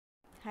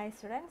Hi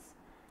students,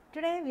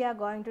 today we are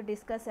going to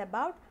discuss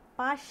about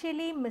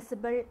partially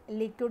miscible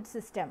liquid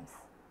systems.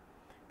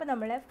 ഇപ്പോൾ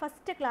നമ്മൾ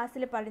first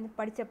ക്ലാസ്സിൽ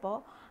പഠിച്ചപ്പോൾ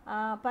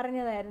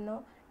പറഞ്ഞതായിരുന്നു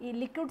ഈ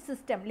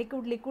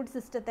ലിക്വിഡ്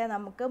സിസ്റ്റത്തെ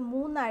നമുക്ക്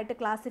മൂന്നായിട്ട്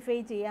ക്ലാസിഫൈ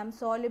ചെയ്യാം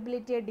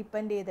സോലിബിലിറ്റിയെ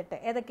ഡിപ്പെൻഡ് ചെയ്തിട്ട്.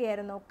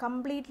 ഏതൊക്കെയായിരുന്നു?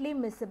 Completely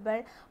miscible,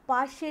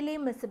 partially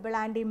miscible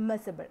and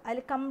immiscible.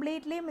 അതിൽ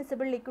കംപ്ലീറ്റ്ലി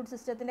മിസിബിൾ ലിക്വിഡ്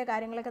സിസ്റ്റത്തിൻ്റെ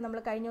കാര്യങ്ങളൊക്കെ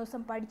നമ്മൾ കഴിഞ്ഞ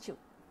ദിവസം പഠിച്ചു.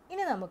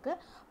 ഇനി നമുക്ക്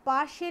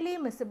പാർഷ്യലി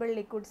മിസിബിൾ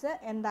ലിക്വിഡ്സ്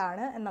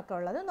എന്താണ് എന്നൊക്കെ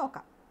ഉള്ളത്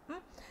നോക്കാം.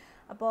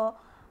 അപ്പോൾ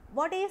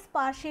വാട്ട് ഈസ്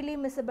പാർഷ്യലി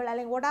മിസിബിൾ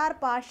അല്ലെങ്കിൽ what are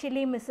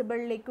partially miscible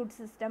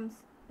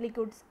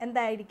liquids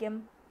എന്തായിരിക്കും?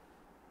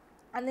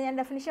 അന്ന് ഞാൻ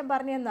ഡെഫിനിഷൻ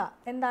പറഞ്ഞു തന്നാ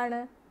എന്താണ്?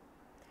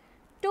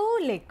 To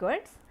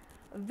liquids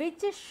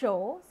which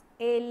shows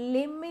A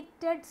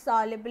limited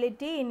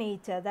solubility in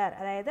each other.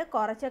 അതായത്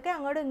കുറച്ചൊക്കെ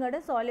അങ്ങോട്ടും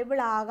ഇങ്ങോട്ടും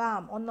സോലിബിൾ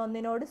ആകാം,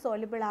 ഒന്നൊന്നിനോട്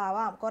സോലിബിൾ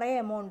ആവാം, കുറേ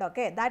എമൗണ്ട്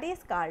ഒക്കെ. That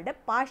is called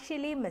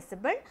partially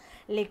miscible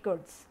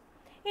liquids.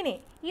 ഇനി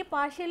ഈ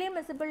പാർഷ്യലി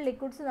മിസിബിൾ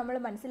ലിക്വിഡ്സ് നമ്മൾ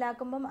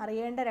മനസ്സിലാക്കുമ്പം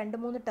അറിയേണ്ട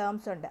 2-3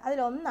 ടേംസ് ഉണ്ട്.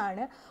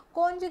 അതിലൊന്നാണ്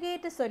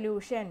കോൺജുഗേറ്റ്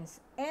സൊല്യൂഷൻസ്.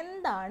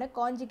 എന്താണ്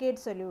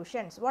conjugate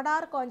solutions? What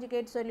are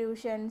conjugate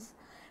solutions?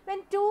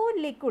 When to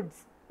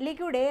liquids,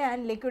 liquid A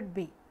and liquid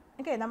B,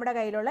 okay, നമ്മുടെ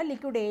കയ്യിലുള്ള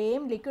ലിക്വിഡ്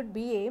എയും ലിക്വിഡ്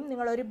ബിയെയും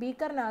നിങ്ങളൊരു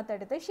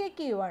ബീക്കറിനകത്തെടുത്ത് ഷേക്ക്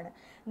ചെയ്യുവാണ്.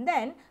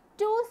 Then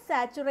 2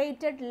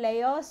 saturated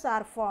layers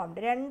are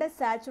formed. 2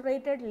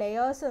 saturated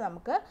layers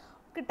നമുക്ക്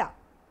കിട്ടാം.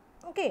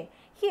 Okay,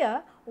 here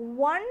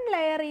one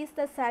layer is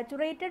the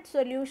saturated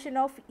solution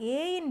of A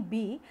in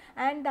B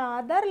and the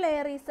other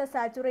layer is the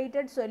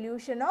saturated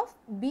solution of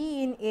B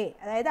in A.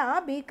 അതായത് ആ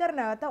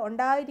ബീക്കറിനകത്ത്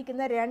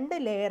ഉണ്ടായിരിക്കുന്ന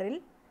 2 ലെയറിൽ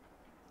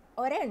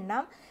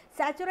ഒരെണ്ണം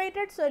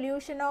saturated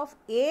solution of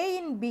A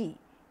in B,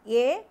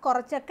 A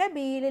കുറച്ചൊക്കെ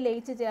ബിയിൽ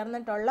ലയിച്ച്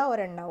ചേർന്നിട്ടുള്ള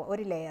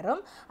ഒരു ലെയറും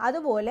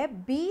അതുപോലെ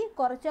ബി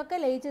കുറച്ചൊക്കെ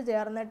ലയിച്ച്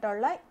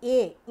ചേർന്നിട്ടുള്ള എ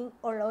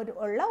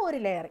ഉള്ള ഒരു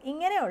ലെയർ.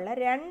 ഇങ്ങനെയുള്ള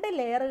 2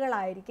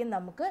 ലെയറുകളായിരിക്കും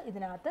നമുക്ക്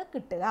ഇതിനകത്ത്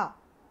കിട്ടുക.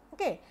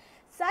 Okay,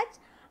 such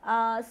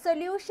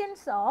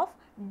solutions of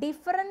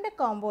different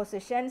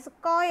compositions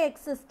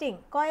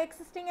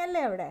കോഎക്സിസ്റ്റിംഗ്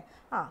അല്ലേ അവിടെ?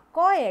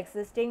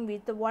 കോഎക്സിസ്റ്റിംഗ്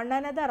with one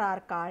another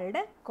are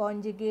called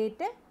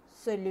conjugate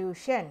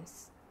solutions.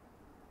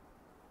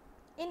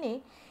 ഇനി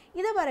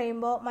ഇത്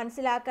പറയുമ്പോൾ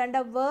മനസ്സിലാക്കേണ്ട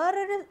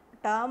വേറൊരു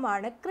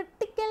ടേമാണ്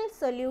ക്രിട്ടിക്കൽ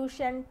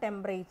സൊല്യൂഷൻ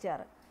ടെമ്പറേച്ചർ.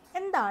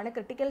 എന്താണ്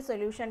ക്രിട്ടിക്കൽ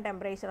സൊല്യൂഷൻ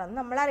ടെമ്പറേച്ചർ എന്ന്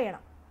നമ്മൾ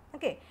അറിയണം.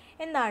 ഓക്കെ,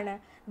 എന്താണ്?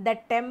 The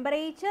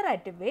temperature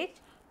at which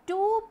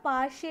two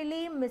partially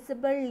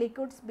miscible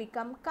liquids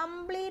become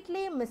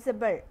completely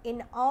miscible in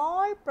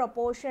all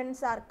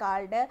proportions are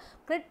called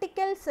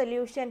critical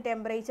solution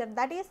temperature,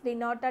 that is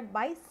denoted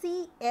by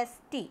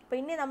CST.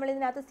 പിന്നെ നമ്മൾ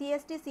ഇതിനകത്ത്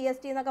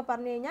CST എന്നൊക്കെ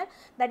പറഞ്ഞു കഴിഞ്ഞാൽ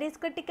that is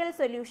critical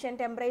solution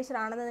temperature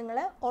ആണെന്ന് നിങ്ങൾ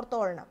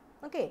ഓർത്തോളണം.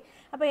 Okay,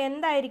 അപ്പോൾ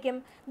എന്തായിരിക്കും?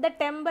 ദ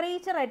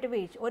ടെമ്പറേച്ചർ അറ്റ്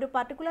വിച്ച്, ഒരു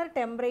പർട്ടിക്കുലർ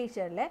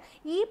ടെമ്പറേച്ചറിൽ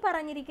ഈ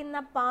പറഞ്ഞിരിക്കുന്ന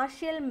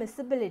പാർഷ്യൽ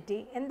മിസിബിലിറ്റി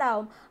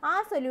എന്താവും? ആ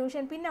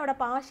സൊല്യൂഷൻ പിന്നെ അവിടെ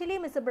പാർഷ്യലി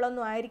മിസിബിൾ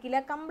ഒന്നും ആയിരിക്കില്ല,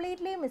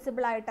 കംപ്ലീറ്റ്ലി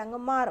മിസിബിൾ ആയിട്ട് അങ്ങ്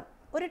മാറും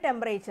ഒരു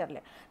ടെമ്പറേച്ചറിൽ.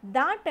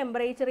 That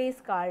temperature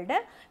is called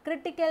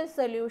critical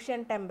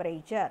solution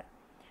temperature.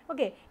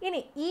 Okay,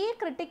 ഇനി ഈ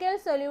ക്രിട്ടിക്കൽ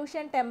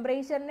സൊല്യൂഷൻ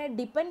ടെമ്പറേച്ചറിനെ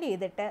ഡിപ്പെൻഡ്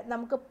ചെയ്തിട്ട്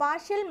നമുക്ക്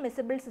പാർഷ്യൽ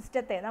മിസിബിൾ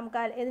സിസ്റ്റത്തെ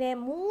നമുക്ക് ഇതിനെ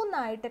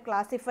 3ആയിട്ട്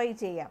ക്ലാസിഫൈ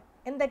ചെയ്യാം.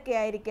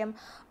 എന്തൊക്കെയായിരിക്കും?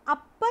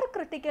 Upper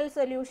critical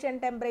solution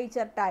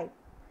temperature type,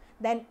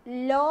 then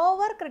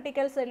lower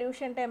critical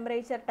solution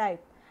temperature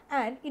type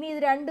and ഇനി ഇത്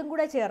രണ്ടും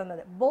കൂടെ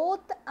ചേർന്നത്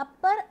both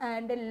upper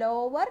and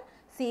lower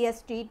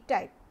CST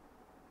type.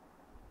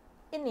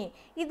 ഇനി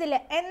ഇതിൽ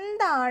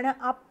എന്താണ്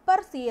അപ്പർ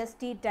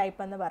CST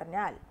ടൈപ്പ് എന്ന്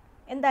പറഞ്ഞാൽ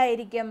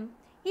എന്തായിരിക്കും?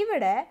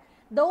 ഇവിടെ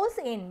those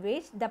in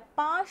which the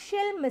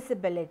partial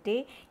miscibility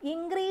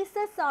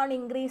increases on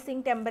increasing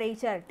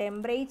temperature.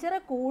 Temperature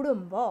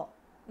കൂടുമ്പോൾ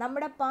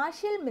നമ്മുടെ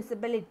പാർഷ്യൽ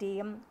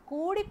മിസിബിലിറ്റിയും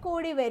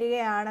കൂടിക്കൂടി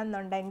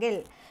വരികയാണെന്നുണ്ടെങ്കിൽ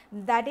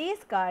that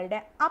is called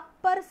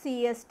upper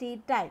CST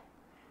type.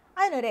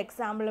 അതിനൊരു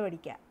എക്സാമ്പിൾ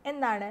പഠിക്കുക.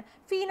 എന്താണ്?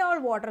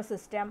 Phenol-water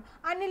system,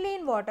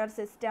 aniline water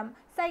system,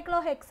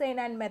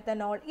 cyclohexane and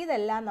methanol,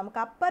 ഇതെല്ലാം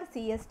നമുക്ക് അപ്പർ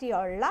CST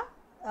ഉള്ള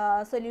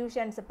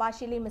solutions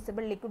partially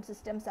miscible liquid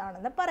systems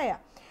ആണെന്ന് പറയാം.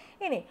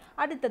 ഇനി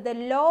അടുത്തത്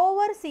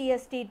lower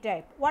CST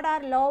type. What are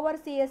lower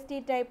CST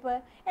type?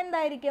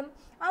 എന്തായിരിക്കും?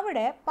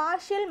 അവിടെ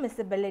partial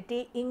miscibility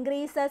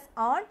increases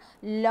on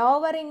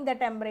lowering the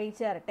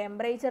temperature.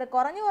 Temperature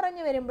കുറഞ്ഞു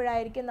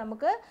വരുമ്പോഴായിരിക്കും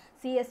നമുക്ക്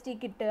CST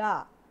കിട്ടുക.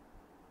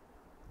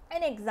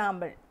 an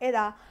എക്സാമ്പിൾ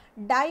ഏതാ?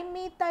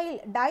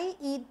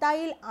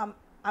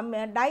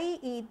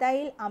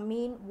 ഡൈഈഥൈൽ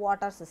അമീൻ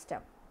വാട്ടർ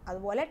സിസ്റ്റം,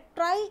 അതുപോലെ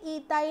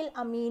ട്രൈഈഥൈൽ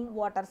അമീൻ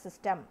വാട്ടർ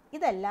സിസ്റ്റം.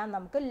 ഇതെല്ലാം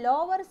നമുക്ക്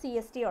ലോവർ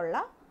CST ഉള്ള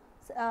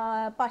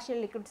പാർഷ്യൽ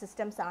ലിക്വിഡ്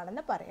സിസ്റ്റംസ്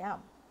ആണെന്ന് പറയാം.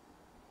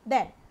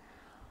 Then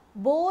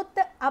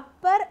both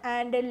upper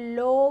and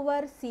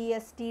lower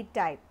CST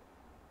type.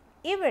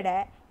 ഇവിടെ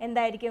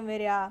എന്തായിരിക്കും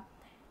വരിക?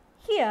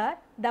 Here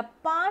the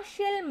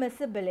partial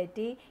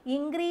miscibility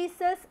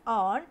increases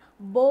on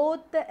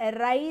both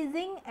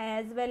rising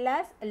as well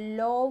as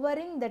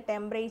lowering the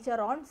temperature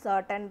on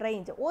certain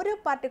range. ഒരു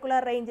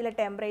particular റേഞ്ചിൽ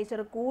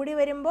ടെമ്പറേച്ചർ കൂടി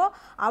വരുമ്പോൾ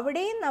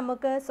അവിടെയും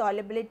നമുക്ക്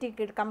സോലിബിലിറ്റി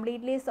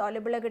കംപ്ലീറ്റ്ലി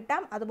സോലിബിൾ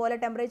കിട്ടാം. അതുപോലെ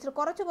ടെമ്പറേച്ചർ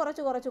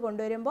കുറച്ച്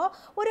കൊണ്ടുവരുമ്പോൾ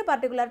ഒരു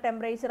പർട്ടിക്കുലർ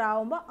ടെമ്പറേച്ചർ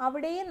ആകുമ്പോൾ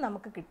അവിടെയും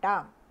നമുക്ക്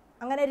കിട്ടാം.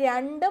 അങ്ങനെ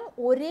രണ്ടും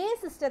ഒരേ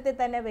സിസ്റ്റത്തിൽ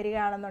തന്നെ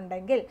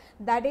വരികയാണെന്നുണ്ടെങ്കിൽ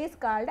ദാറ്റ് ഈസ്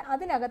കാൾഡ്,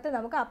 അതിനകത്ത്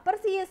നമുക്ക് അപ്പർ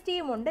CST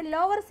യും ഉണ്ട്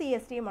ലോവർ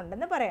CST യും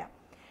ഉണ്ടെന്ന് പറയാം.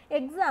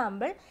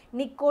 Example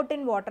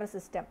nicotine water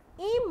system.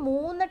 ഈ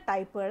 3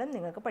 ടൈപ്പുകളും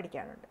നിങ്ങൾക്ക്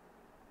പഠിക്കാനുണ്ട്.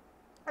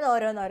 അത്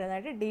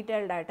ഓരോന്നോരോന്നായിട്ട്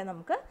ഡീറ്റെയിൽഡ് ആയിട്ട്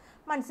നമുക്ക്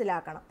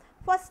മനസ്സിലാക്കണം.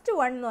 ഫസ്റ്റ്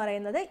വൺ എന്ന്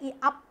പറയുന്നത് ഈ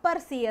അപ്പർ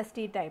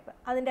CST ടൈപ്പ്.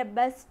 അതിൻ്റെ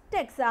ബെസ്റ്റ്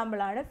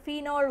എക്സാമ്പിളാണ്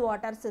ഫിനോൾ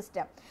വാട്ടർ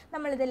സിസ്റ്റം.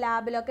 നമ്മളിത്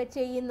ലാബിലൊക്കെ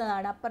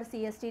ചെയ്യുന്നതാണ്. അപ്പർ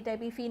CST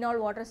ടൈപ്പ് ഈ ഫിനോൾ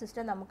വാട്ടർ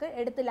സിസ്റ്റം നമുക്ക്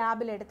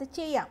ലാബിലെടുത്ത്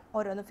ചെയ്യാം.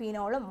 ഓരോന്ന്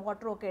ഫിനോളും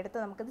വാട്ടറും ഒക്കെ എടുത്ത്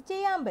നമുക്കിത്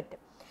ചെയ്യാൻ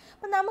പറ്റും.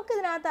 അപ്പം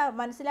നമുക്കിതിനകത്ത്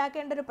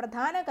മനസ്സിലാക്കേണ്ട ഒരു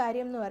പ്രധാന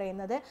കാര്യം എന്ന്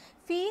പറയുന്നത്,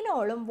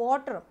 ഫിനോളും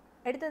വാട്ടറും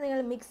എടുത്ത്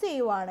നിങ്ങൾ മിക്സ്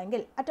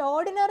ചെയ്യുവാണെങ്കിൽ അറ്റ്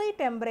ഓർഡിനറി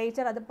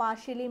ടെമ്പറേച്ചർ അത്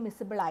പാർഷ്യലി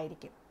മിസിബിൾ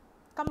ആയിരിക്കും.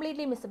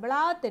 കംപ്ലീറ്റ്ലി മിസിബിൾ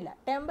ആകത്തില്ല.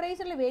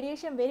 ടെമ്പറേച്ചറിൽ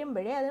വേരിയേഷൻ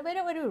വരുമ്പോഴേ അത്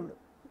വരുള്ളൂ.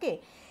 ഓക്കെ,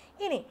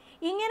 ഇനി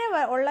ഇങ്ങനെ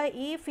ഉള്ള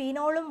ഈ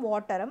ഫിനോളും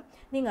വാട്ടറും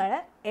നിങ്ങൾ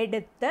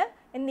എടുത്ത്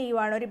എന്ത്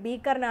ചെയ്യുവാണ്, ഒരു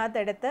ബീക്കറിനകത്ത്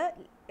എടുത്ത്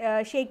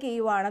shake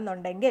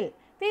ചെയ്യുവാണെന്നുണ്ടെങ്കിൽ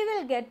we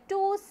will get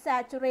 2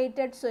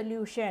 saturated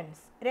solutions.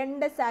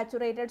 2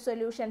 saturated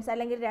solutions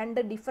അല്ലെങ്കിൽ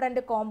 2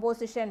 ഡിഫറെൻറ്റ്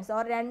കോമ്പോസിഷൻസ്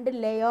ഓർ 2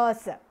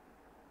 ലെയേഴ്സ്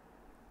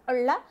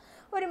ഉള്ള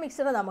ഒരു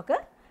മിക്സർ നമുക്ക്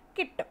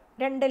കിട്ടും.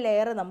 2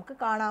 ലെയർ നമുക്ക്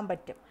കാണാൻ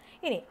പറ്റും.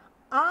 ഇനി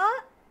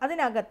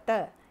അതിനകത്ത്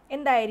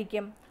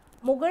എന്തായിരിക്കും,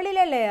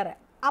 മുകളിലെ layer,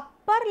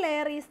 upper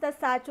layer is the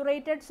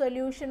saturated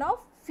solution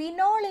of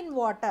phenol in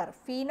water.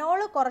 Phenol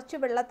കുറച്ച്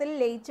വെള്ളത്തിൽ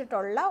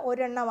ലയിച്ചിട്ടുള്ള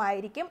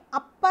ഒരെണ്ണമായിരിക്കും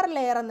അപ്പർ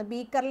ലെയർ എന്ന്,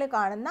 ബീക്കറിൽ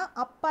കാണുന്ന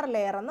അപ്പർ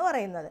ലെയർ എന്ന്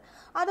പറയുന്നത്.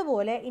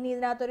 അതുപോലെ ഇനി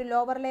ഇതിനകത്തൊരു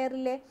ലോവർ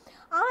ലെയറിലെ,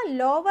 ആ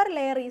lower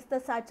layer is the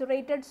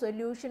saturated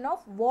solution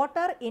of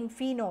water in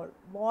phenol.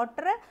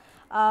 Water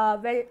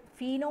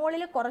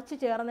ഫിനോളിൽ കുറച്ച്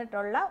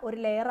ചേർന്നിട്ടുള്ള ഒരു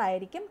ലെയർ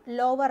ആയിരിക്കും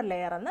ലോവർ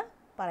ലെയർ എന്ന്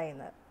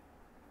പറയുന്നത്.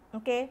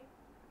 ഓക്കെ,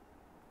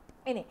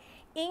 ഇനി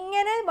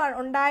ഇങ്ങനെ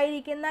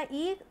ഉണ്ടായിരിക്കുന്ന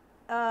ഈ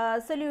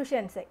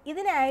സൊല്യൂഷൻസ്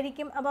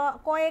ഇതിനായിരിക്കും അപ്പോൾ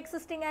കോ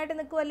എക്സിസ്റ്റിംഗ് ആയിട്ട്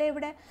നിൽക്കുമല്ലേ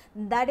ഇവിടെ,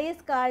 that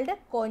is called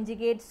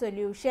conjugate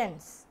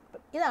solutions.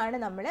 ഇതാണ്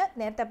നമ്മൾ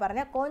നേരത്തെ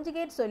പറഞ്ഞ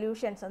കോഞ്ചുഗേറ്റ്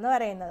സൊല്യൂഷൻസ് എന്ന്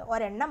പറയുന്നത്.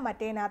 ഒരെണ്ണം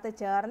മറ്റേതിനകത്ത്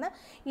ചേർന്ന്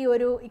ഈ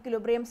ഒരു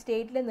ഇക്വിലിബ്രിയം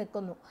സ്റ്റേറ്റിൽ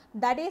നിൽക്കുന്നു.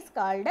 That is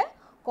called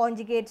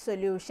conjugate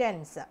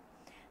solutions.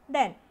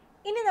 Then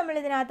ഇനി നമ്മൾ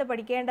ഇതിനകത്ത്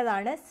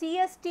പഠിക്കേണ്ടതാണ്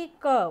CST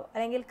കർവ്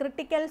അല്ലെങ്കിൽ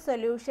critical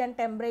solution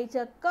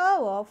temperature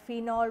curve of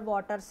phenol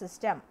water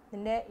system.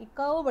 ഇതിൻ്റെ ഈ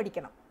കർവ്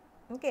പഠിക്കണം.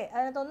 ഓക്കെ,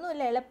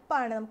 അതിനകത്തൊന്നുമില്ല,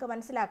 എളുപ്പമാണ്, നമുക്ക്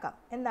മനസ്സിലാക്കാം.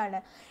 എന്താണ്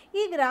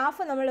ഈ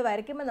ഗ്രാഫ് നമ്മൾ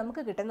വരയ്ക്കുമ്പോൾ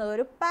നമുക്ക് കിട്ടുന്നത്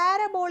ഒരു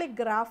പാരബോളിക്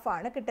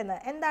ഗ്രാഫാണ് കിട്ടുന്നത്.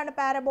 എന്താണ്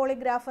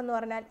പാരബോളിക് ഗ്രാഫ് എന്ന്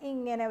പറഞ്ഞാൽ,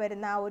 ഇങ്ങനെ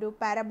വരുന്ന ആ ഒരു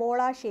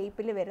പാരബോള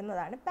ഷേപ്പിൽ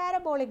വരുന്നതാണ്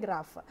പാരബോളിക്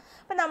ഗ്രാഫ്.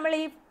 അപ്പം നമ്മൾ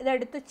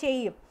ഇതെടുത്ത്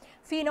ചെയ്യും,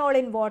 ഫിനോൾ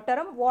ഇൻ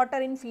വാട്ടറും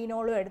വാട്ടർ ഇൻ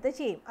ഫിനോളും എടുത്ത്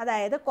ചെയ്യും.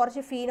 അതായത്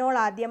കുറച്ച് ഫിനോൾ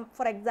ആദ്യം,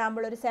 ഫോർ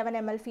എക്സാമ്പിൾ ഒരു 7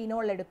 ml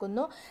ഫിനോൾ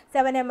എടുക്കുന്നു.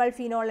 7 ml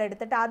ഫിനോൾ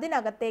എടുത്തിട്ട്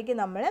അതിനകത്തേക്ക്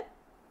നമ്മൾ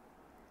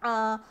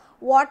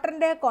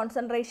വാട്ടറിൻ്റെ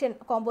കോൺസെൻട്രേഷൻ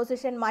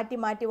കോമ്പോസിഷൻ മാറ്റി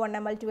 1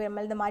 ml 2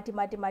 ml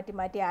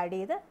മാറ്റി ആഡ്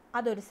ചെയ്ത്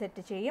അതൊരു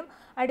സെറ്റ് ചെയ്യും.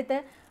 അടുത്ത്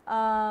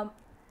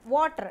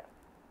വാട്ടർ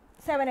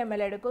 7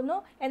 ml എടുക്കുന്നു,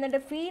 എന്നിട്ട്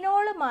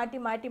ഫിനോൾ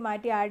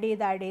മാറ്റി ആഡ്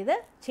ചെയ്ത്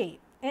ചെയ്യും.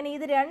 അങ്ങനെ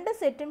ഇത് 2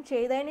 സെറ്റും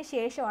ചെയ്തതിന്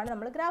ശേഷമാണ്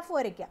നമ്മൾ ഗ്രാഫ്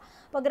വരയ്ക്കുക.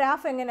 അപ്പോൾ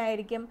ഗ്രാഫ്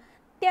എങ്ങനെയായിരിക്കും,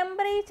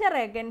 ടെമ്പറേച്ചർ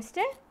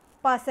എഗൻസ്റ്റ്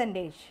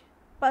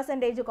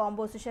പെർസെൻറ്റേജ്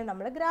കോമ്പോസിഷൻ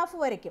നമ്മൾ ഗ്രാഫ്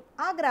വരയ്ക്കും.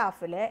 ആ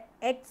ഗ്രാഫിൽ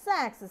എക്സ്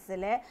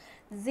ആക്സിസിൽ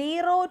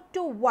 0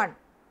 to 1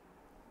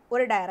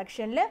 ഒരു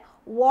ഡയറക്ഷനിൽ,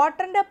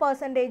 വാട്ടറിൻ്റെ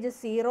പെർസെൻറ്റേജ്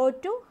 0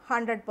 to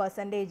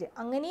 100%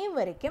 അങ്ങനെയും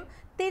വരയ്ക്കും.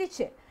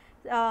 തിരിച്ച്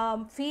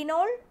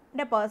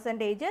ഫിനോളിൻ്റെ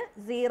പെർസെൻറ്റേജ്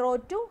 0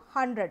 to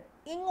 100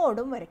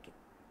 ഇങ്ങോട്ടും വരയ്ക്കും.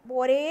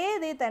 ഒരേ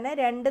ഇതിൽ തന്നെ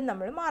രണ്ടും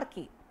നമ്മൾ മാർക്ക്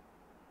ചെയ്യും.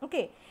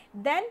 ഓക്കെ,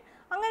 ദെൻ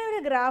അങ്ങനെ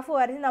ഒരു ഗ്രാഫ്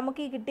വരച്ച്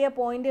നമുക്ക് ഈ കിട്ടിയ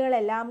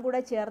പോയിന്റുകളെല്ലാം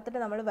കൂടെ ചേർത്തിട്ട്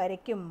നമ്മൾ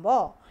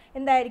വരയ്ക്കുമ്പോൾ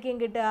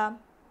എന്തായിരിക്കും കിട്ടുക,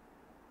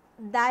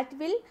 ദാറ്റ്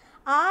വിൽ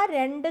ആ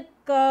 2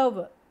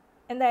 കർവ്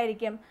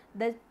എന്തായിരിക്കും,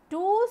 ദ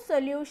 2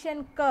 സൊല്യൂഷൻ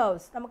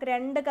കർവ്സ്, നമുക്ക്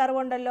 2 കർവ്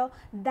ഉണ്ടല്ലോ,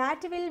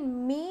 that will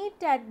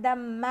meet at the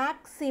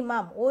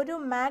maximum, ഒരു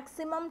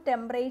മാക്സിമം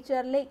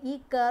ടെമ്പറേച്ചറിൽ ഈ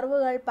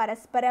കർവുകൾ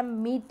പരസ്പരം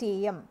മീറ്റ്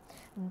ചെയ്യും.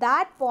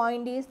 ദാറ്റ്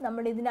പോയിന്റ് ഈസ്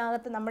നമ്മൾ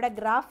ഇതിനകത്ത് നമ്മുടെ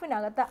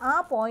ഗ്രാഫിനകത്ത് ആ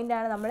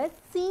പോയിൻ്റാണ് നമ്മൾ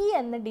C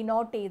എന്ന്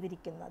ഡിനോട്ട്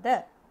ചെയ്തിരിക്കുന്നത്.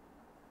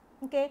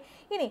 ഓക്കെ,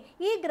 ഇനി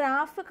ഈ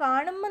ഗ്രാഫ്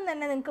കാണുമ്പം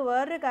തന്നെ നിങ്ങൾക്ക്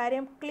വേറൊരു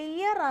കാര്യം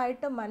ക്ലിയർ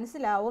ആയിട്ട്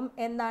മനസ്സിലാവും.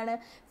 എന്താണ്,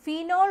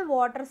 ഫിനോൾ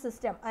വാട്ടർ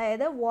സിസ്റ്റം,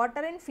 അതായത്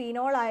വാട്ടർ ഇൻ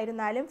ഫിനോൾ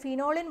ആയിരുന്നാലും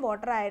ഫിനോൾ ഇൻ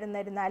വാട്ടർ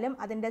ആയിരുന്നിരുന്നാലും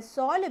അതിൻ്റെ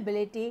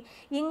solubility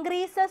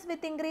increases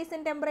with increase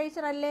in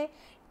temperature അല്ലേ.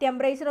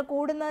 ടെമ്പറേച്ചർ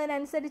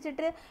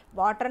കൂടുന്നതിനനുസരിച്ചിട്ട്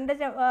വാട്ടറിൻ്റെ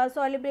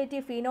സോലിബിലിറ്റി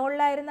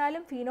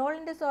ഫിനോളിലായിരുന്നാലും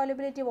ഫിനോളിൻ്റെ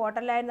സോലിബിലിറ്റി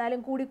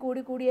വാട്ടറിലായിരുന്നാലും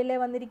കൂടിയല്ലേ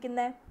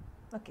വന്നിരിക്കുന്നത്.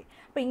 ഓക്കെ,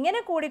 അപ്പോൾ ഇങ്ങനെ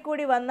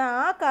കൂടി വന്ന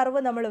ആ കർവ്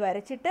നമ്മൾ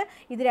വരച്ചിട്ട്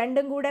ഇത്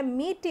രണ്ടും കൂടെ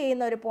മീറ്റ്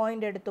ചെയ്യുന്ന ഒരു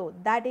പോയിൻ്റ് എടുത്തു.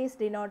 That is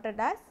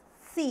denoted as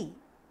C.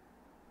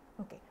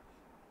 Okay,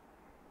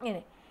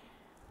 ഇങ്ങനെ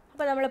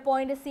അപ്പോൾ നമ്മൾ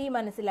പോയിൻ്റ് C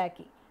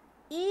മനസ്സിലാക്കി.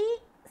 ഈ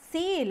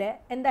സിയിൽ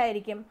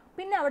എന്തായിരിക്കും,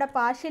 പിന്നെ അവിടെ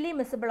പാർഷ്യലി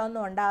മിസിബിൾ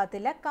ഒന്നും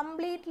ഉണ്ടാകത്തില്ല,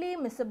 കംപ്ലീറ്റ്ലി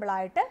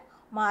മിസിബിളായിട്ട്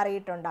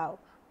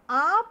മാറിയിട്ടുണ്ടാവും.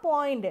 ആ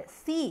point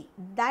C,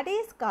 that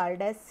is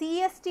called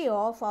CST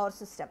of our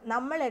system.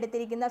 നമ്മൾ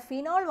എടുത്തിരിക്കുന്ന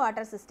ഫിനോൾ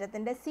വാട്ടർ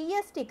സിസ്റ്റത്തിൻ്റെ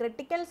CST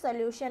ക്രിട്ടിക്കൽ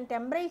സൊല്യൂഷൻ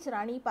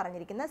ടെമ്പറേച്ചറാണ് ഈ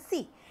പറഞ്ഞിരിക്കുന്ന C.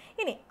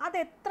 ഇനി അത്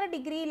എത്ര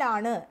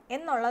ഡിഗ്രിയിലാണ്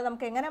എന്നുള്ളത്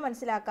നമുക്ക് എങ്ങനെ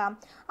മനസ്സിലാക്കാം?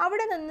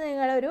 അവിടെ നിന്ന്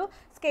നിങ്ങളൊരു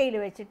സ്കെയിൽ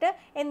വെച്ചിട്ട്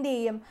എന്ത്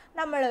ചെയ്യും?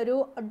 നമ്മളൊരു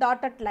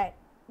ഡോട്ടഡ് ലൈൻ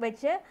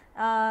വെച്ച്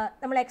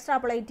നമ്മൾ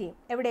എക്സ്ട്രാപ്പുലേറ്റ് ചെയ്യും.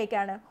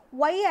 എവിടേക്കാണ്?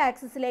 Y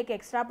ആക്സിസിലേക്ക്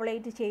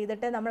എക്സ്ട്രാപ്പുലേറ്റ്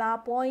ചെയ്തിട്ട് നമ്മൾ ആ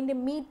പോയിന്റ്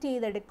മീറ്റ്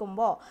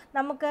ചെയ്തെടുക്കുമ്പോൾ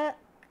നമുക്ക്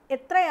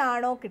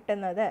എത്രയാണോ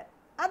കിട്ടുന്നത്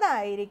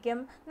അതായിരിക്കും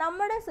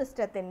നമ്മുടെ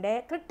സിസ്റ്റത്തിൻ്റെ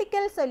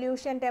ക്രിട്ടിക്കൽ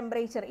സൊല്യൂഷൻ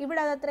ടെമ്പറേച്ചർ. ഇവിടെ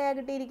അത് എത്രയാണ്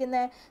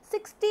കിട്ടിയിരിക്കുന്നത്?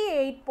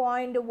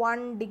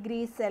 68.1 ഡിഗ്രി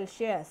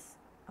സെൽഷ്യസ്.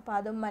 അപ്പോൾ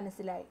അതും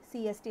മനസ്സിലായി,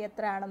 CST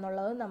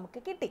എത്രയാണെന്നുള്ളത് നമുക്ക്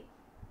കിട്ടി.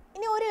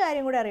 ഇനി ഒരു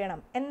കാര്യം കൂടെ അറിയണം.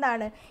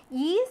 എന്താണ്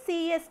ഈ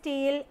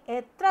CSTയിൽ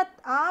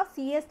ആ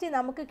CST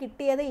നമുക്ക്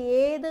കിട്ടിയത്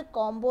ഏത്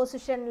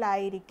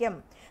കോമ്പോസിഷനിലായിരിക്കും?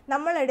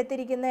 നമ്മൾ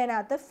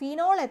എടുത്തിരിക്കുന്നതിനകത്ത്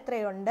ഫിനോൾ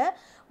എത്രയുണ്ട്,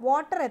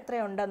 വാട്ടർ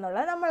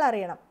എത്രയുണ്ടെന്നുള്ളത് നമ്മൾ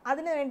അറിയണം.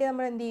 അതിനു വേണ്ടി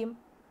നമ്മൾ എന്ത് ചെയ്യും?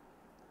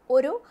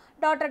 ഒരു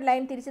ഡോട്ടഡ്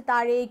ലൈൻ തിരിച്ച്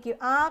താഴേക്ക്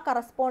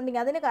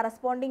അതിന്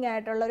കറസ്പോണ്ടിങ്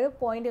ആയിട്ടുള്ളൊരു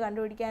പോയിന്റ്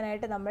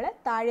കണ്ടുപിടിക്കാനായിട്ട് നമ്മൾ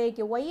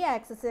താഴേക്ക്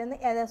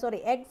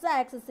എക്സ്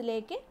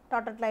ആക്സിസിലേക്ക്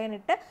ഡോട്ടഡ് ലൈൻ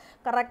ഇട്ട്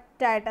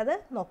കറക്റ്റായിട്ടത്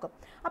നോക്കും.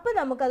 അപ്പോൾ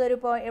നമുക്കതൊരു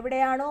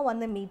എവിടെയാണോ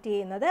വന്ന് മീറ്റ്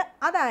ചെയ്യുന്നത്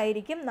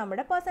അതായിരിക്കും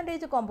നമ്മുടെ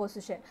പെർസെൻറ്റേജ്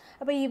കോമ്പോസിഷൻ.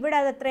 അപ്പോൾ ഇവിടെ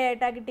അത്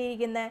എത്രയായിട്ടാണ്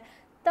കിട്ടിയിരിക്കുന്നത്?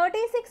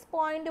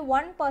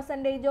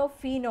 36.1% ഓഫ്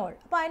ഫീനോൾ.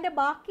 അപ്പോൾ അതിൻ്റെ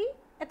ബാക്കി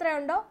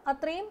എത്രയുണ്ടോ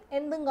അത്രയും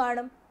എന്തും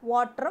കാണും,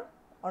 വാട്ടറും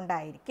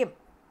ഉണ്ടായിരിക്കും.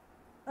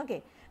 ഓക്കെ,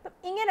 അപ്പം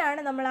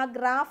ഇങ്ങനെയാണ് നമ്മൾ ആ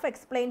ഗ്രാഫ്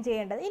എക്സ്പ്ലെയിൻ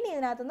ചെയ്യേണ്ടത്. ഇനി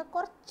ഇതിനകത്തുനിന്ന്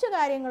കുറച്ച്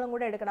കാര്യങ്ങളും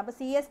കൂടെ എടുക്കണം. അപ്പോൾ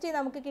CST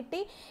നമുക്ക്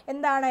കിട്ടി,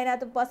 എന്താണ്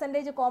അതിനകത്ത്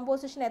പെർസെൻറ്റേജ്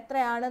കോമ്പോസിഷൻ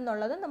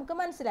എത്രയാണെന്നുള്ളത് നമുക്ക്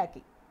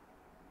മനസ്സിലാക്കി.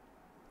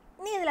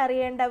 ഇനി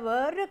ഇതിലറിയേണ്ട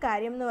വേറൊരു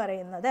കാര്യം എന്ന്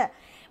പറയുന്നത്,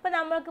 ഇപ്പോൾ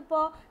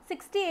നമുക്കിപ്പോൾ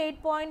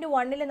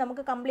 68.1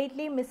 നമുക്ക്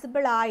കംപ്ലീറ്റ്ലി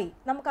മിസിബിൾ ആയി,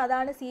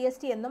 നമുക്കതാണ്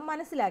CST എന്നും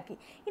മനസ്സിലാക്കി.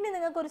 ഇനി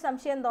നിങ്ങൾക്കൊരു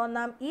സംശയം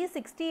തോന്നാം, ഈ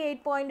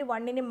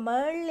 68.1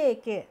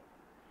 മുകളിലേക്ക്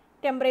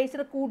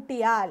ടെമ്പറേച്ചർ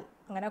കൂട്ടിയാൽ,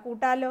 അങ്ങനെ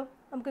കൂട്ടാലോ,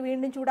 നമുക്ക്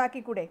വീണ്ടും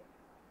ചൂടാക്കിക്കൂടെ?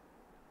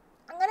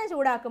 അങ്ങനെ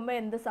ചൂടാക്കുമ്പോൾ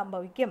എന്ത്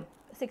സംഭവിക്കും?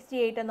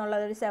 68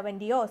 എന്നുള്ളതൊരു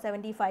 70യോ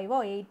 75ഓ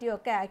 80ഓ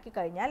ഒക്കെ ആക്കി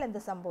കഴിഞ്ഞാൽ എന്ത്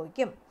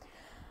സംഭവിക്കും?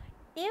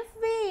 If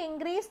we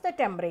increase the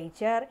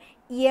temperature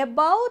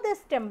above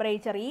this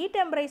temperature, ഈ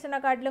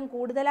ടെമ്പറേച്ചറിനെക്കാട്ടിലും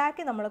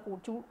കൂടുതലാക്കി നമ്മൾ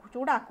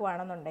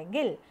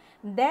ചൂടാക്കുകയാണെന്നുണ്ടെങ്കിൽ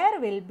there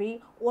will be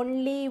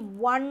only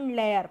one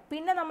layer.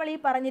 പിന്നെ നമ്മൾ ഈ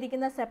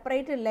പറഞ്ഞിരിക്കുന്ന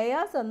സെപ്പറേറ്റ്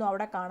ലെയേഴ്സ് ഒന്നും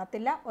അവിടെ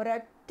കാണത്തില്ല,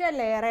 ഒരൊറ്റ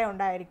ലെയറേ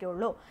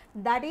ഉണ്ടായിരിക്കുള്ളൂ.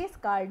 That is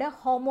called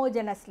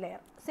homogeneous layer.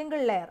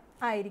 Single layer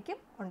ആയിരിക്കും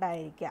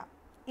ഉണ്ടായിരിക്കുക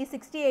ഈ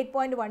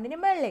 68.1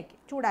 മുകളിലേക്ക്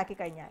ചൂടാക്കി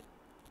കഴിഞ്ഞാൽ.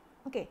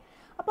 ഓക്കെ,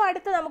 അപ്പോൾ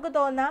അടുത്ത് നമുക്ക്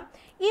തോന്നാം,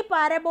 ഈ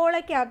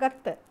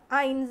പാരബോളയ്ക്കകത്ത് ആ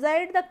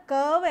ഇൻസൈഡ് ദ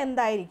കർവ്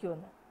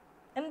എന്തായിരിക്കുമെന്ന്.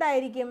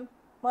 എന്തായിരിക്കും?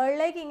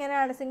 മുകളിലേക്ക്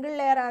ഇങ്ങനെയാണ് സിംഗിൾ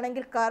ലെയർ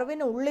ആണെങ്കിൽ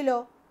കർവിന് ഉള്ളിലോ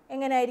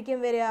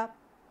എങ്ങനെയായിരിക്കും വരിക?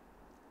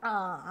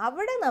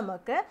 അവിടെ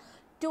നമുക്ക്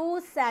 2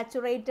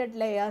 സാച്ചുറേറ്റഡ്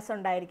ലെയേഴ്സ്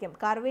ഉണ്ടായിരിക്കും.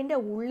 കർവിൻ്റെ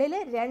ഉള്ളിൽ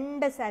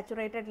 2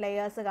 സാച്ചുറേറ്റഡ്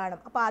ലെയേഴ്സ് കാണും.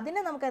 അപ്പോൾ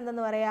അതിനെ നമുക്ക്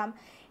എന്തെന്ന് പറയാം?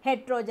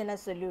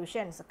 Heterogeneous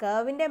solutions.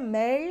 കർവിൻ്റെ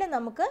മുകളിൽ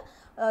നമുക്ക്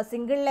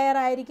സിംഗിൾ ലെയർ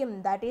ആയിരിക്കും,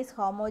 ദാറ്റ് ഈസ്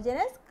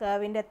ഹോമോജനസ്.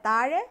 കർവിൻ്റെ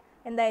താഴെ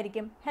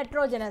എന്തായിരിക്കും?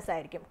 ഹെട്രോജനസ്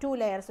ആയിരിക്കും. 2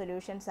 ലെയർ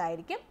സൊല്യൂഷൻസ്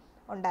ആയിരിക്കും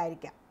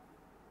ഉണ്ടായിരിക്കുക.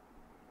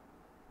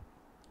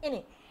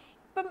 ഇനി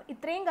ഇപ്പം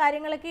ഇത്രയും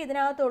കാര്യങ്ങളൊക്കെ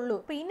ഇതിനകത്തുള്ളൂ.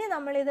 അപ്പോൾ ഇനി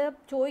നമ്മളിത്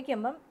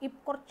ചോദിക്കുമ്പം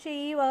കുറച്ച്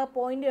ഈ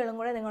പോയിന്റുകളും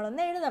കൂടെ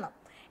നിങ്ങളൊന്ന് എഴുതണം.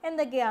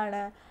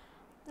 എന്തൊക്കെയാണ്?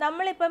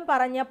 നമ്മളിപ്പം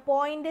പറഞ്ഞ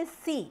പോയിന്റ്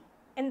സി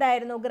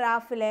എന്തായിരുന്നു?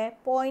 ഗ്രാഫിലെ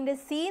പോയിന്റ്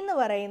സി എന്ന്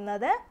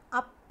പറയുന്നത്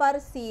അപ്പർ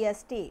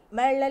CST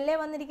മുകളിലല്ലേ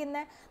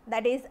വന്നിരിക്കുന്നത്,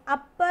 that is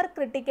upper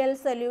critical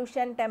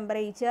solution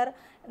temperature.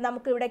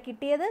 നമുക്കിവിടെ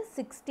കിട്ടിയത്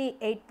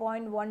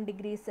 68.1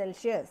 ഡിഗ്രി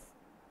സെൽഷ്യസ്.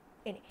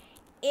 ഇനി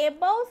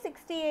എബവ്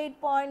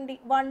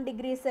 68.1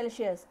 ഡിഗ്രി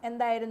സെൽഷ്യസ്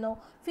എന്തായിരുന്നു?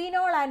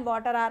 Phenol and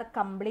water are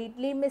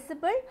completely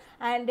miscible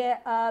and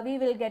we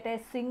will get A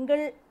single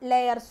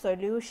layer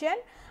solution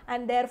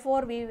and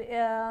therefore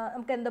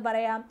നമുക്ക് എന്ത്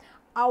പറയാം?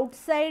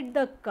 outside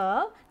the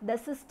curve the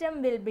system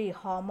will be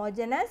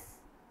homogeneous.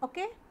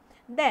 Okay,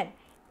 then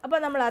അപ്പോൾ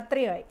നമ്മൾ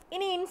അത്രയുമായി.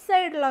 ഇനി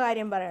ഇൻസൈഡുള്ള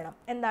കാര്യം പറയണം.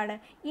 എന്താണ്?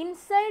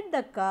 Inside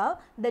the curve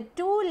the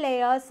 2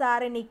 layers are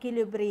in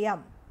equilibrium.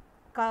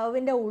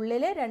 കർവിൻ്റെ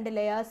ഉള്ളിൽ 2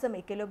 ലെയേഴ്സും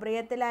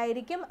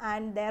ഇക്വിലിബ്രിയത്തിലായിരിക്കും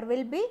and there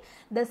will be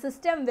the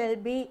system will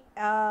be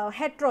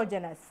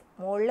heterogeneous.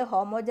 മുകളിൽ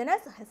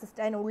ഹോമോജനസ്,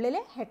 സിസ്റ്റത്തിനുള്ളിൽ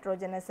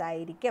ഹെട്രോജനസ്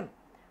ആയിരിക്കും.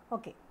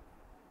 ഓക്കെ,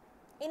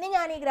 ഇനി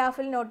ഞാൻ ഈ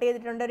ഗ്രാഫിൽ നോട്ട്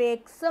ചെയ്തിട്ടുണ്ട് ഒരു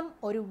എക്സും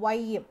ഒരു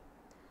വൈയും.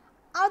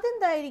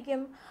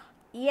 അതെന്തായിരിക്കും?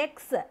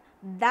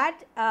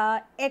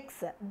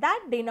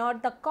 that denote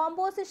the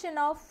composition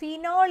of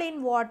phenol in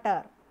water.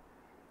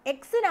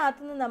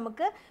 എക്സിനകത്ത് നിന്ന്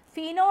നമുക്ക്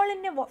ഫീനോൾ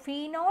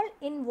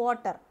ഇൻ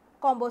വാട്ടർ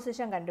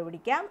കോമ്പോസിഷൻ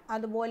കണ്ടുപിടിക്കാം.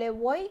 അതുപോലെ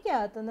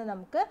വൈക്കകത്ത് നിന്ന്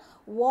നമുക്ക്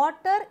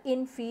വാട്ടർ ഇൻ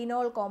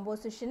ഫീനോൾ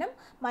കോമ്പോസിഷനും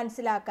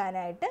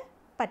മനസ്സിലാക്കാനായിട്ട്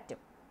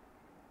പറ്റും.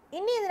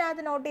 ഇനി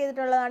ഇതിനകത്ത് നോട്ട്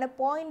ചെയ്തിട്ടുള്ളതാണ്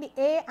point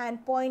A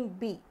and point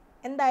B.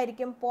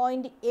 എന്തായിരിക്കും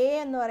പോയിന്റ് എ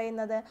എന്ന്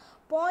പറയുന്നത്?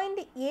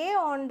 Point A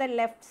on the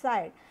left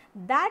side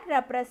that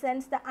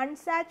represents the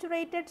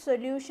unsaturated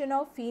solution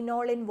of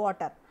phenol in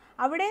water.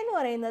 അവിടെ എന്ന്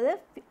പറയുന്നത്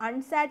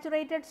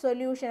അൺസാച്ചുറേറ്റഡ്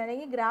സൊല്യൂഷൻ,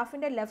 അല്ലെങ്കിൽ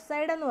ഗ്രാഫിൻ്റെ ലെഫ്റ്റ്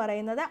സൈഡ് എന്ന്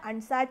പറയുന്നത്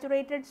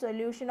unsaturated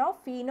solution of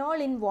phenol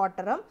in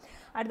വാട്ടറും,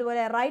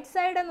 അതുപോലെ റൈറ്റ്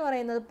സൈഡ് എന്ന്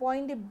പറയുന്നത്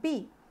point B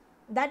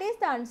that is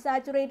the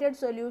unsaturated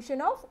solution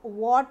of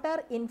water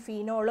in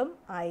ഫീനോളും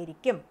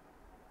ആയിരിക്കും.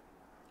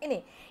 ഇനി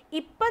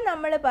ഇപ്പം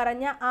നമ്മൾ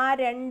പറഞ്ഞ ആ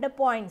 2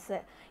 പോയിൻറ്റ്സ്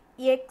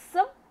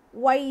എക്സും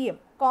വൈയും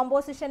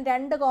കോമ്പോസിഷൻ,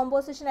 2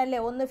 കോമ്പോസിഷൻ അല്ലേ,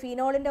 ഒന്ന്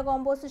ഫിനോളിൻ്റെ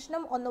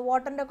കോമ്പോസിഷനും ഒന്ന്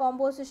വാട്ടറിൻ്റെ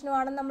കോമ്പോസിഷനും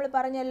ആണെന്ന് നമ്മൾ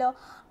പറഞ്ഞല്ലോ.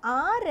 ആ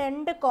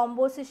 2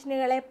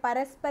 കോമ്പോസിഷനുകളെ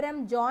പരസ്പരം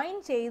ജോയിൻ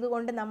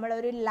ചെയ്തുകൊണ്ട്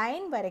നമ്മളൊരു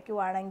line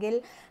വരയ്ക്കുവാണെങ്കിൽ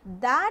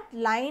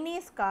that line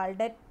is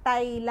called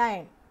tie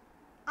line.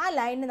 ആ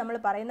ലൈനിന് നമ്മൾ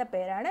പറയുന്ന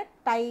പേരാണ്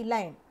ടൈ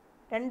ലൈൻ.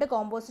 2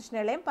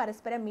 കോമ്പോസിഷനുകളെയും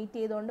പരസ്പരം മീറ്റ്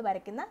ചെയ്തുകൊണ്ട്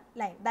വരയ്ക്കുന്ന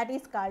line, that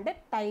is called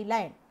tie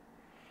line.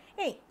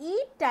 ഈ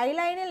ടൈ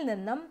ലൈനിൽ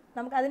നിന്നും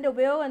നമുക്ക് അതിൻ്റെ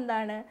ഉപയോഗം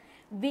എന്താണ്?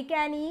 We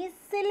can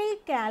easily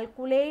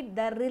calculate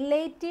the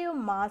relative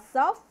mass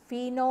of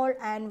phenol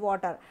and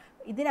water.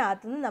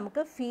 ഇതിനകത്ത് നിന്ന്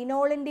നമുക്ക്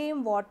ഫിനോളിൻ്റെയും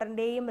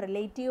വാട്ടറിൻ്റെയും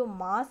റിലേറ്റീവ്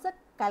മാസ്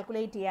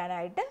കാൽക്കുലേറ്റ്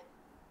ചെയ്യാനായിട്ട്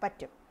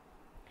പറ്റും.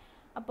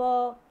 അപ്പോൾ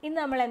ഇന്ന്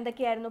നമ്മൾ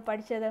എന്തൊക്കെയായിരുന്നു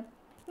പഠിച്ചത്?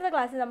 ഇന്നത്തെ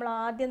ക്ലാസ്സിൽ നമ്മൾ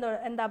ആദ്യം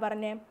എന്താ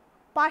പറഞ്ഞത്?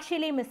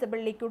 പാർഷ്യലി മിസിബിൾ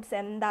ലിക്വിഡ്സ്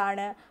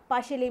എന്താണ്,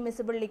 പാർഷ്യലി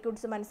മിസിബിൾ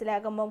ലിക്വിഡ്സ്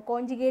മനസ്സിലാക്കുമ്പോൾ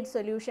കോൺജുഗേറ്റ്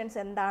സൊല്യൂഷൻസ്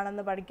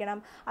എന്താണെന്ന് പഠിക്കണം.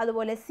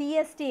 അതുപോലെ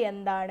CST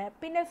എന്താണ്,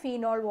 പിന്നെ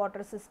phenol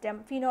water system,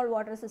 phenol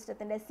water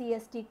സിസ്റ്റത്തിൻ്റെ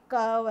CST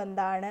കർവ്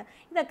എന്താണ്,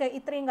 ഇതൊക്കെ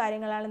ഇത്രയും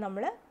കാര്യങ്ങളാണ്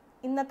നമ്മൾ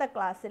ഇന്നത്തെ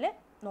ക്ലാസ്സിൽ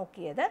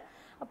നോക്കിയത്.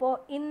 അപ്പോൾ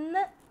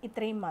ഇന്ന്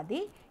ഇത്രയും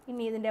മതി.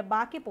 ഇനി ഇതിൻ്റെ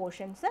ബാക്കി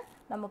പോർഷൻസ്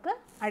നമുക്ക്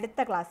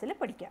അടുത്ത ക്ലാസ്സിൽ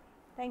പഠിക്കാം.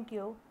 Thank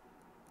you.